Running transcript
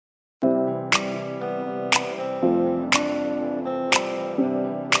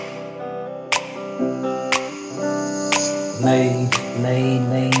नई नई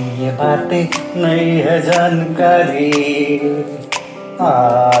नई ये बातें, नई है जानकारी,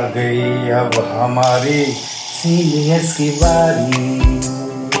 आ गई अब हमारी सीनियर्स की बारी।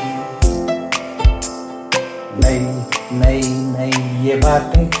 नई नई नई ये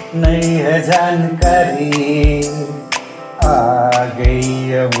बातें, नई है जानकारी, आ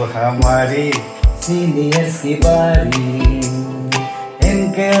गई अब हमारी सीनियर्स की बारी।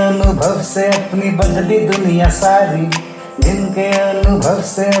 इनके अनुभव से अपनी बदली दुनिया सारी, इनके अनुभव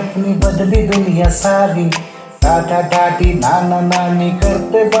से अपनी बदली दुनिया सारी। टाटा टाटी नाना नानी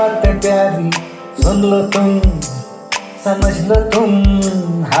करते बातें प्यारी। सुन लो तुम, समझ लो तुम,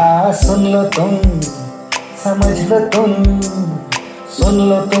 हाँ सुन लो तुम, समझ लो तुम, सुन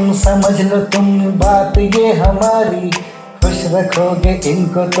लो तुम, समझ लो तुम, बात ये हमारी। खुश रखोगे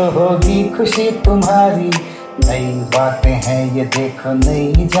इनको तो होगी खुशी तुम्हारी। नई बातें हैं ये देखो,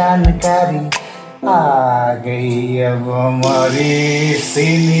 नई जानकारी, आ गई अब हमारी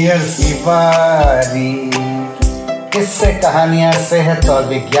सीनियर्स की बारी। किस्से कहानियां सेहत और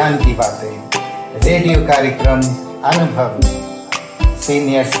विज्ञान की बातें, रेडियो कार्यक्रम अनुभव,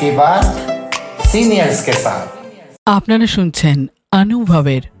 सीनियर्स की बात सीनियर्स के साथ। আপনারা শুনছেন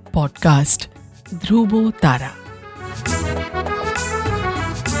অনুভবের পডকাস্ট ধ্রুব তারা।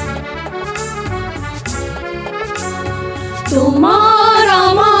 তোমার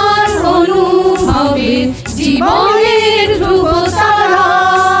আমার অনুভবের জীবনের ধ্রুব তারা,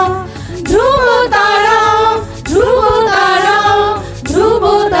 ধ্রুব তারা, ধ্রুব তারা, ধ্রুব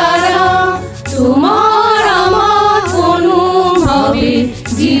তারা। তোমার আমার অনুভবের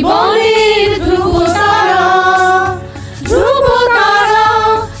জীবনের ধ্রুব তারা, ধ্রুব তারা,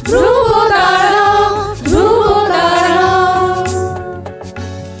 ধ্রুব তারা, ধ্রুব তারা।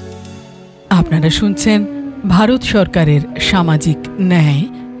 আপনারা শুনছেন ভারত সরকারের সামাজিক ন্যায়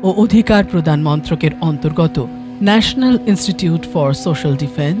ও অধিকার প্রদান মন্ত্রকের অন্তর্গত national institute for social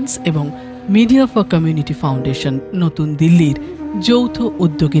defence এবং মিডিয়া ফর কমিউনিটি ফাউন্ডেশন নতুন দিল্লির যৌথ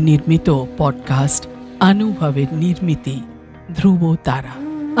উদ্যোগে নির্মিত পডকাস্ট অনুভবের নির্মিতি ধ্রুব তারা।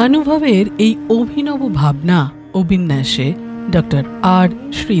 অনুভবের এই অভিনব ভাবনা ও বিন্যাসে ডক্টর আর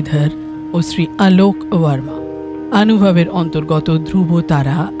শ্রীধর ও শ্রী আলোক ওয়ার্মা। অনুভবের অন্তর্গত ধ্রুব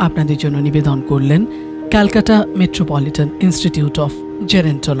তারা আপনাদের জন্য নিবেদন করলেন Calcutta metropolitan institute of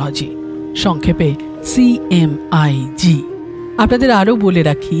gerontology, সংক্ষেপে CMIG। আপনাদের আরও বলে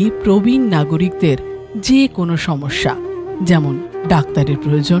রাখি, প্রবীণ নাগরিকদের যে কোনো সমস্যা, যেমন ডাক্তারের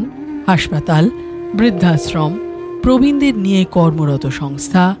প্রয়োজন, হাসপাতাল, বৃদ্ধাশ্রম, প্রবীণদের নিয়ে কর্মরত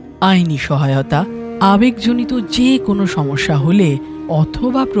সংস্থা, আইনি সহায়তা, আবেগজনিত যে কোনো সমস্যা হলে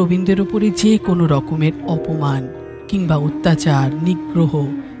অথবা প্রবীণদের উপরে যে কোনো রকমের অপমান কিংবা অত্যাচার, নিগ্রহ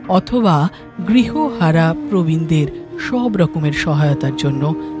অথবা গৃহহারা প্রবীণদের সব রকমের সহায়তার জন্য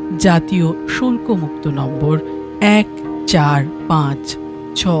জাতীয় শুল্কমুক্ত নম্বর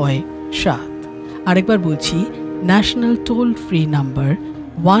 145667। আরেকবার বলছি, ন্যাশনাল টোল ফ্রি নাম্বার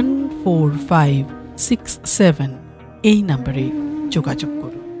 14567, এই নম্বরে যোগাযোগ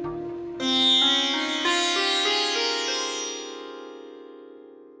করুন।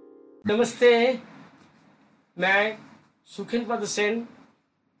 नमस्ते, मैं सुखिन पद सेन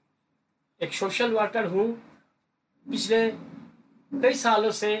एक सोशल वर्कर हूँ। पिछले कई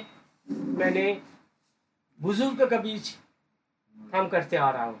सालों से मैंने बुजुर्ग के बीच काम करते आ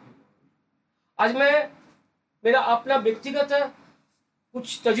रहा हूँ। आज मैं मेरा अपना व्यक्तिगत कुछ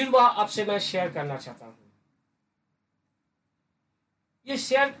तजुर्बा आपसे मैं शेयर करना चाहता हूँ। ये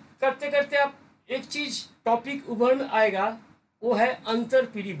शेयर करते करते आप एक चीज टॉपिक उभर में आएगा, वो है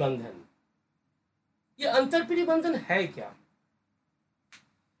अंतरपीढ़ी बंधन। ये अंतरपीढ़ी बंधन है क्या?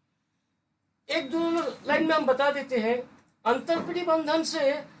 एक दो लाइन में हम बता देते हैं। अंतरपीढ़ी बंधन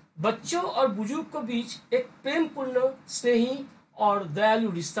से बच्चों और बुजुर्ग के बीच एक प्रेमपूर्ण, स्नेही और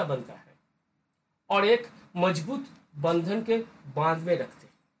दयालु रिश्ता बनता है और एक मजबूत बंधन के बांध में रखते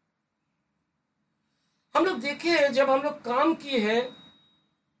हैं। हम लोग देखे हैं, जब हम लोग काम किए हैं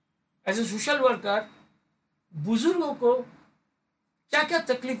एज ए सोशल वर्कर, बुजुर्गों को क्या क्या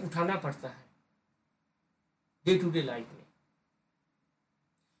तकलीफ उठाना पड़ता है डे टू डे लाइफ में,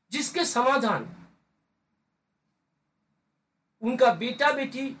 जिसके समाधान उनका बेटा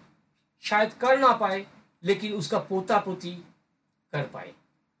बेटी शायद कर ना पाए, लेकिन उसका पोता पोती कर पाए।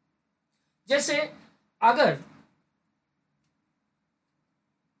 जैसे अगर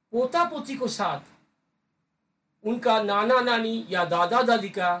पोता पोती को साथ उनका नाना नानी या दादा दादी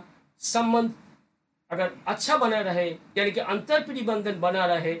का संबंध अगर अच्छा बना रहे, यानी कि अंतरपीढ़ी बंधन बना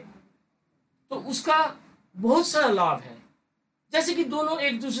रहे, तो उसका बहुत सारा लाभ है। जैसे कि दोनों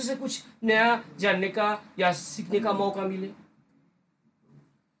एक दूसरे से कुछ नया जानने का या सीखने का मौका मिले।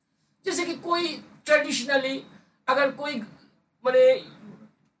 जैसे कि कोई ट्रेडिशनली अगर कोई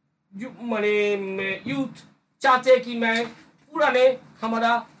माने यूथ चाहते हैं कि मैं पुराने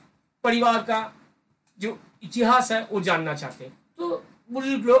हमारा परिवार का जो इतिहास है वो जानना चाहते हैं, तो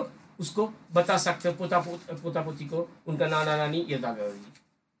बुजुर्ग लोग उसको बता सकते हैं, पोता पोती को, उनका नाना नानी या दादा दादी।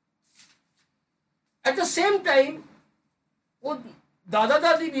 एट द सेम टाइम वो दादा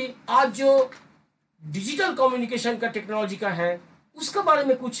दादी भी आज जो डिजिटल कम्युनिकेशन का टेक्नोलॉजी का है उसके बारे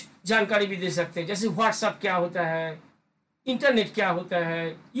में कुछ जानकारी भी दे सकते हैं, जैसे व्हाट्सएप क्या होता है, इंटरनेट क्या होता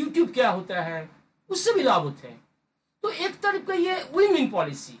है, यूट्यूब क्या होता है, उससे भी लाभ होते हैं। तो एक तरफ का ये विन विन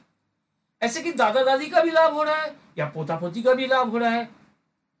पॉलिसी, ऐसे कि दादा दादी का भी लाभ हो रहा है या पोता पोती का भी लाभ हो रहा है,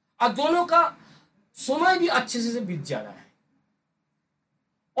 और दोनों का समय भी अच्छे से बीत जा रहा है।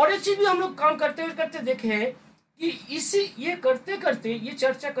 और एक चीज भी हम लोग काम करते देखे हैं कि इसी ये करते करते, ये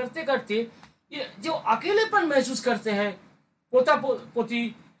चर्चा करते करते, ये जो अकेलेपन महसूस करते हैं पोता पोती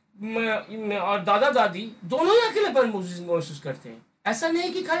और दादा दादी, दोनों ही अकेलेपन महसूस करते हैं। ऐसा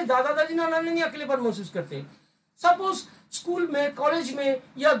नहीं कि खाली दादा दादी नाना नानी अकेलेपन महसूस करते हैं। सपोज स्कूल में, कॉलेज में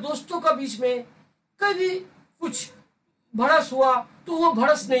या दोस्तों का बीच में कभी कुछ भड़स हुआ तो वो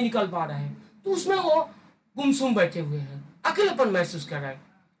भड़स नहीं निकल पा रहा है, तो उसमें वो गुमसुम बैठे हुए हैं, अकेलेपन महसूस कर रहा है,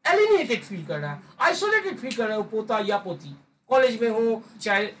 एलिनेटेड फील कर रहा है, आइसोलेटेड फील कर रहा है, पोता या पोती कॉलेज में हो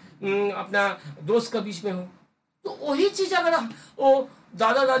चाहे अपना दोस्त के बीच में हो। तो वही चीज अगर वो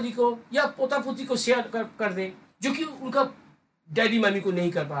दादा दादी को या पोता पोती को शेयर कर दे, जो कि उनका डैडी मम्मी को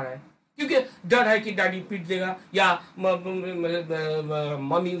नहीं कर पा रहा है, क्योंकि डर है कि डैडी पीट देगा या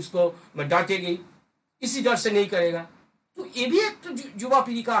मम्मी उसको डांटेगी, इसी डर से नहीं करेगा। तो ये भी एक युवा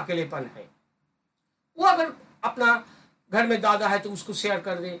पीढ़ी का अकेलेपन है। वो अगर अपना घर में दादा है तो उसको शेयर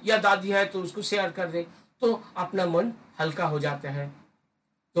कर दे, या दादी है तो उसको शेयर कर दे, तो अपना मन हल्का हो जाता है,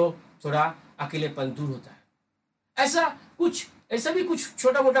 तो थोड़ा अकेलेपन दूर होता है। ऐसा भी कुछ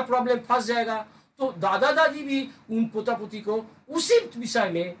छोटा मोटा प्रॉब्लम फंस जाएगा तो दादा दादी भी उन पोता पोती को उसी विषय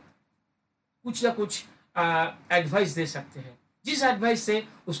में कुछ ना कुछ एडवाइस दे सकते हैं, जिस एडवाइस से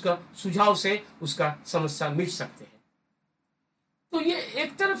उसका सुझाव से उसका समस्या मिट सकते हैं। तो ये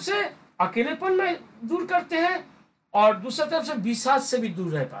एक तरफ से अकेलेपन में दूर करते हैं और दूसरी तरफ से विषाद से भी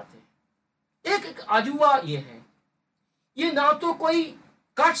दूर रह पाते हैं। एक अजूबा ये है, ये ना तो कोई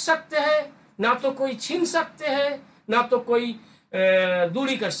काट सकते हैं, ना तो कोई छीन सकते हैं, ना तो कोई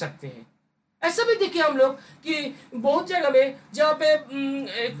दूरी कर सकते हैं। ऐसा भी देखिए हम लोग कि बहुत जगह में जहाँ पे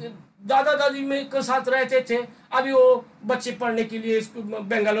दादा दादी में के साथ रहते थे, अभी वो बच्चे पढ़ने के लिए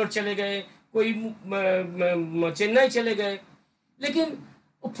बेंगलोर चले गए, कोई चेन्नई चले गए, लेकिन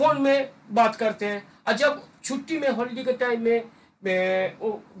फोन में बात करते हैं। और जब छुट्टी में, हॉलीडे के टाइम में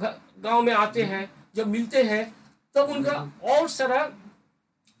वो गांव में आते हैं, जब मिलते हैं तो उनका और सारा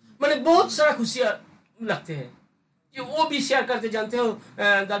माने बहुत सारा खुशियां लगते हैं कि वो भी शेयर करते, जानते हो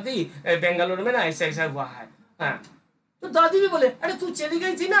दादी बेंगलोर में ना ऐसा ऐसा हुआ है। हाँ, तो दादी भी बोले अरे तू चली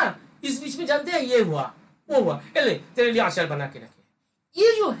गई थी ना, इस बीच में जानते हैं ये हुआ वो हुआ, ले तेरे लिए आचार बना के रखे।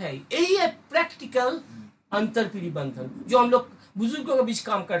 ये जो है यही है प्रैक्टिकल अंतरपीढ़ी बंधन, जो हम लोग बुजुर्गों के बीच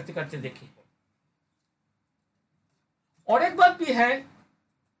काम करते करते देखे हैं। और एक बात भी है,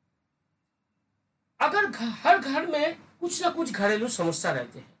 अगर हर घर में कुछ ना कुछ घरेलू समस्या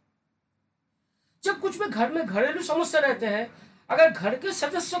रहते हैं, जब कुछ में घर में घरेलू समस्या रहते हैं, अगर घर के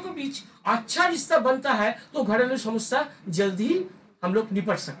सदस्यों के बीच अच्छा रिश्ता बनता है तो घरेलू समस्या जल्दी हम लोग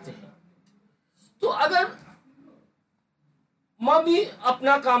निपट सकते हैं। तो अगर मम्मी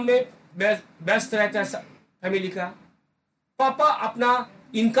अपना काम में व्यस्त रहता है फैमिली का, पापा अपना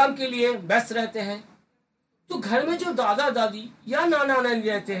इनकम के लिए व्यस्त रहते हैं, तो घर में जो दादा दादी या नाना नानी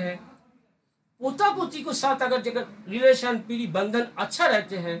रहते हैं, पोता पोती को साथ अगर जगह रिलेशन पीढ़ी बंधन अच्छा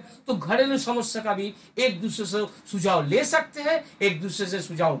रहते हैं, तो घरेलू समस्या का भी एक दूसरे से सुझाव ले सकते हैं, एक दूसरे से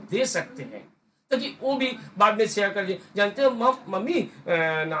सुझाव दे सकते हैं, ताकि वो भी बाद में शेयर कर दे, जानते हो मम्मी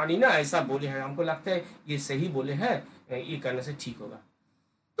नानी ना ऐसा बोले हैं, हमको लगता है ये सही बोले हैं, ये करने से ठीक होगा।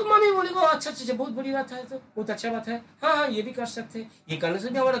 तो मम्मी बोलेगा अच्छा अच्छा बहुत बड़ी बात है, तो बहुत अच्छा बात है, हाँ हाँ ये भी कर सकते हैं, ये करने से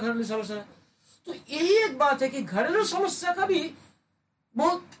भी हमारा घरेलू समस्या है। तो यही एक बात है कि घरेलू समस्या का भी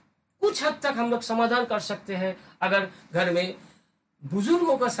बहुत कुछ हद तक हम लोग समाधान कर सकते हैं, अगर घर में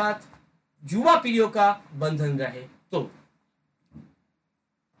बुजुर्गों का साथ युवा पीढ़ियों का बंधन रहे। तो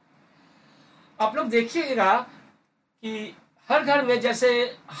आप लोग देखिएगा कि हर घर में,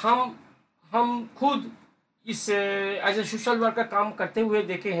 जैसे हम खुद इस एज ए सोशल वर्कर काम करते हुए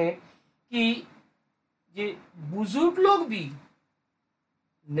देखे हैं कि ये बुजुर्ग लोग भी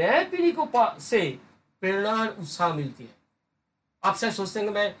नए पीढ़ी को से प्रेरणा और उत्साह मिलती है। आप शायद सोचते हैं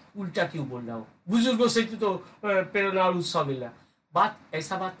मैं उल्टा क्यों बोल रहा हूँ, बुजुर्गों से तो प्रेरणा और उत्साह मिल रहा।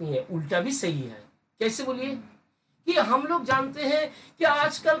 ऐसा बात नहीं है, उल्टा भी सही है। कैसे बोलिए कि हम लोग जानते हैं कि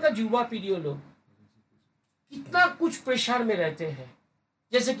आजकल का युवा पीढ़ी लोग कितना कुछ प्रेशर में रहते हैं,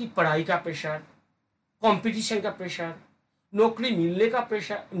 जैसे कि पढ़ाई का प्रेशर, कंपटीशन का प्रेशर, नौकरी मिलने का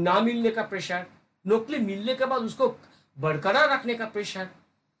प्रेशर, ना मिलने का प्रेशर, नौकरी मिलने के बाद उसको बरकरार रखने का प्रेशर।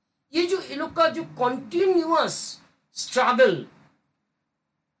 ये जो इन लोग का जो कॉन्टिन्यूअस स्ट्रगल,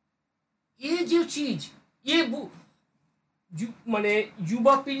 ये जो चीज ये माने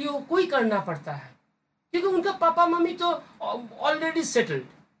युवा पीढ़ियों को ही करना पड़ता है, क्योंकि उनका पापा मम्मी तो ऑलरेडी सेटल्ड।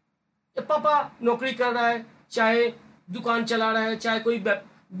 पापा नौकरी कर रहा है, चाहे दुकान चला रहा है, चाहे कोई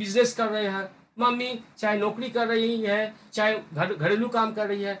बिजनेस कर रहे हैं, मम्मी चाहे नौकरी कर रही है, चाहे घरेलू काम कर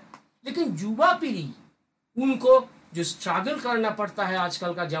रही है। लेकिन युवा पीढ़ी, उनको जो स्ट्रगल करना पड़ता है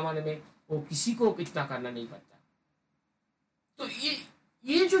आजकल का जमाने में, वो किसी को इतना करना नहीं पड़ता। तो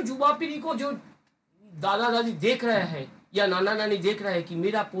ये जो युवा पीढ़ी को जो दादा दादी देख रहे हैं या नाना नानी देख रहे हैं कि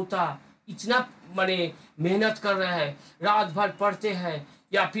मेरा पोता इतना माने मेहनत कर रहा है, रात भर पढ़ते हैं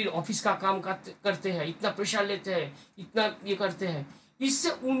या फिर ऑफिस का काम करते हैं, इतना प्रेशर लेते हैं, इतना ये करते हैं,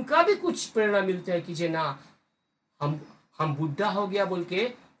 इससे उनका भी कुछ प्रेरणा मिलता है कि जे ना हम बुढ़ा हो गया बोल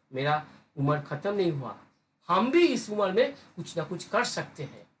के मेरा उम्र खत्म नहीं हुआ, हम भी इस उम्र में कुछ ना कुछ कर सकते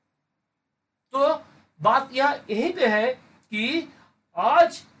हैं। तो बात यहीं पे है कि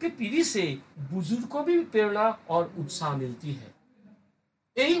आज के पीढ़ी से बुजुर्ग को भी प्रेरणा और उत्साह मिलती है।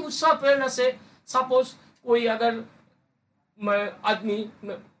 यही उत्साह प्रेरणा से सपोज कोई अगर आदमी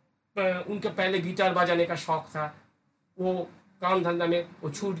उनके पहले गिटार बजाने का शौक था, वो काम धंधा में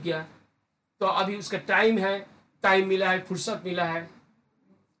वो छूट गया, तो अभी उसका टाइम मिला है, फुर्सत मिला है,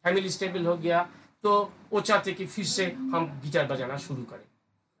 फैमिली स्टेबल हो गया, तो वो चाहते कि फिर से हम गिटार बजाना शुरू करें।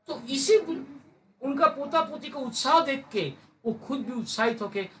 तो इसी उनका पोता पोती को उत्साह देख के वो खुद भी उत्साहित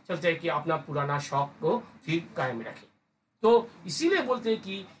होके चलते हैं कि अपना पुराना शौक को फिर कायम रखें। तो इसीलिए बोलते हैं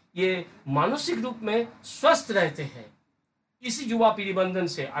कि ये मानसिक रूप में स्वस्थ रहते हैं। इसी युवा पीढ़ी बंधन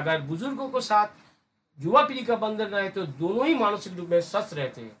से अगर बुजुर्गों को साथ युवा पीढ़ी का बंधन रहे तो दोनों ही मानसिक रूप में स्वस्थ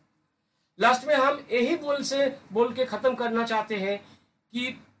रहते हैं। लास्ट में हम यही बोल के खत्म करना चाहते हैं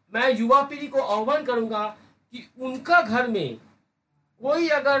कि मैं युवा पीढ़ी को आह्वान करूंगा कि उनका घर में कोई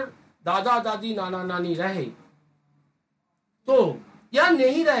अगर दादा दादी नाना नानी रहे तो या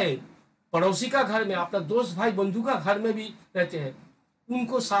नहीं रहे, पड़ोसी का घर में, अपना दोस्त भाई बंधु का घर में भी रहते हैं,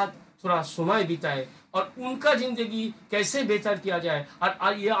 उनको साथ थोड़ा समय बिताए और उनका जिंदगी कैसे बेहतर किया जाए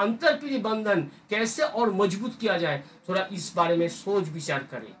और ये अंतर पीढ़ी बंधन कैसे और मजबूत किया जाए, थोड़ा इस बारे में सोच विचार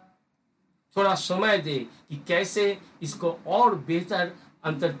करें, थोड़ा समय दे कि कैसे इसको और बेहतर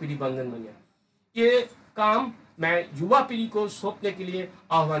अंतर पीढ़ी बंधन बन जाए। ये काम मैं युवा पीढ़ी को सौंपने के लिए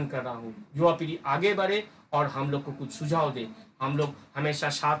आह्वान कर रहा हूँ। युवा पीढ़ी आगे बढ़े और हम लोग को कुछ सुझाव दे। हम लोग हमेशा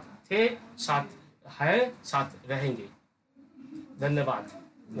साथ थे, साथ है, साथ रहेंगे। धन्यवाद,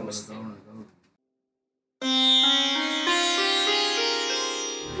 नमस्ते।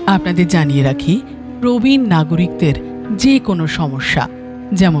 আপনাদের জানিয়ে রাখি, প্রবীণ নাগরিকদের যে কোনো সমস্যা,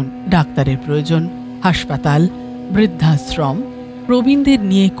 যেমন ডাক্তারের প্রয়োজন, হাসপাতাল, বৃদ্ধাশ্রম, প্রবীণদের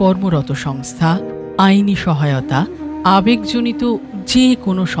নিয়ে কর্মরত সংস্থা, আইনি সহায়তা, আবেগজনিত যে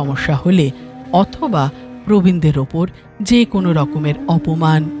কোনো সমস্যা হলে অথবা প্রবীণদের ওপর যে কোনো রকমের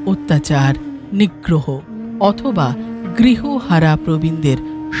অপমান, অত্যাচার, নিগ্রহ অথবা গৃহহারা প্রবীণদের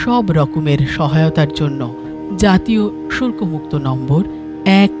সব রকমের সহায়তার জন্য জাতীয় শুল্কমুক্ত নম্বর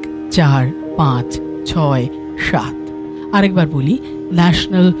 145667, আরেকবার বলি,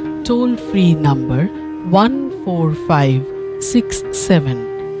 ন্যাশনাল টোল ফ্রি নাম্বার 14567,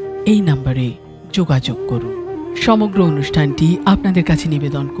 এই নম্বরে যোগাযোগ করুন। সমগ্র অনুষ্ঠানটি আপনাদের কাছে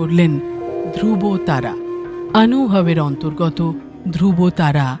নিবেদন করলেন ধ্রুব তারা। অনুভবের অন্তর্গত ধ্রুব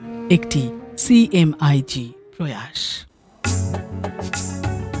তারা একটি CMIG প্রয়াস।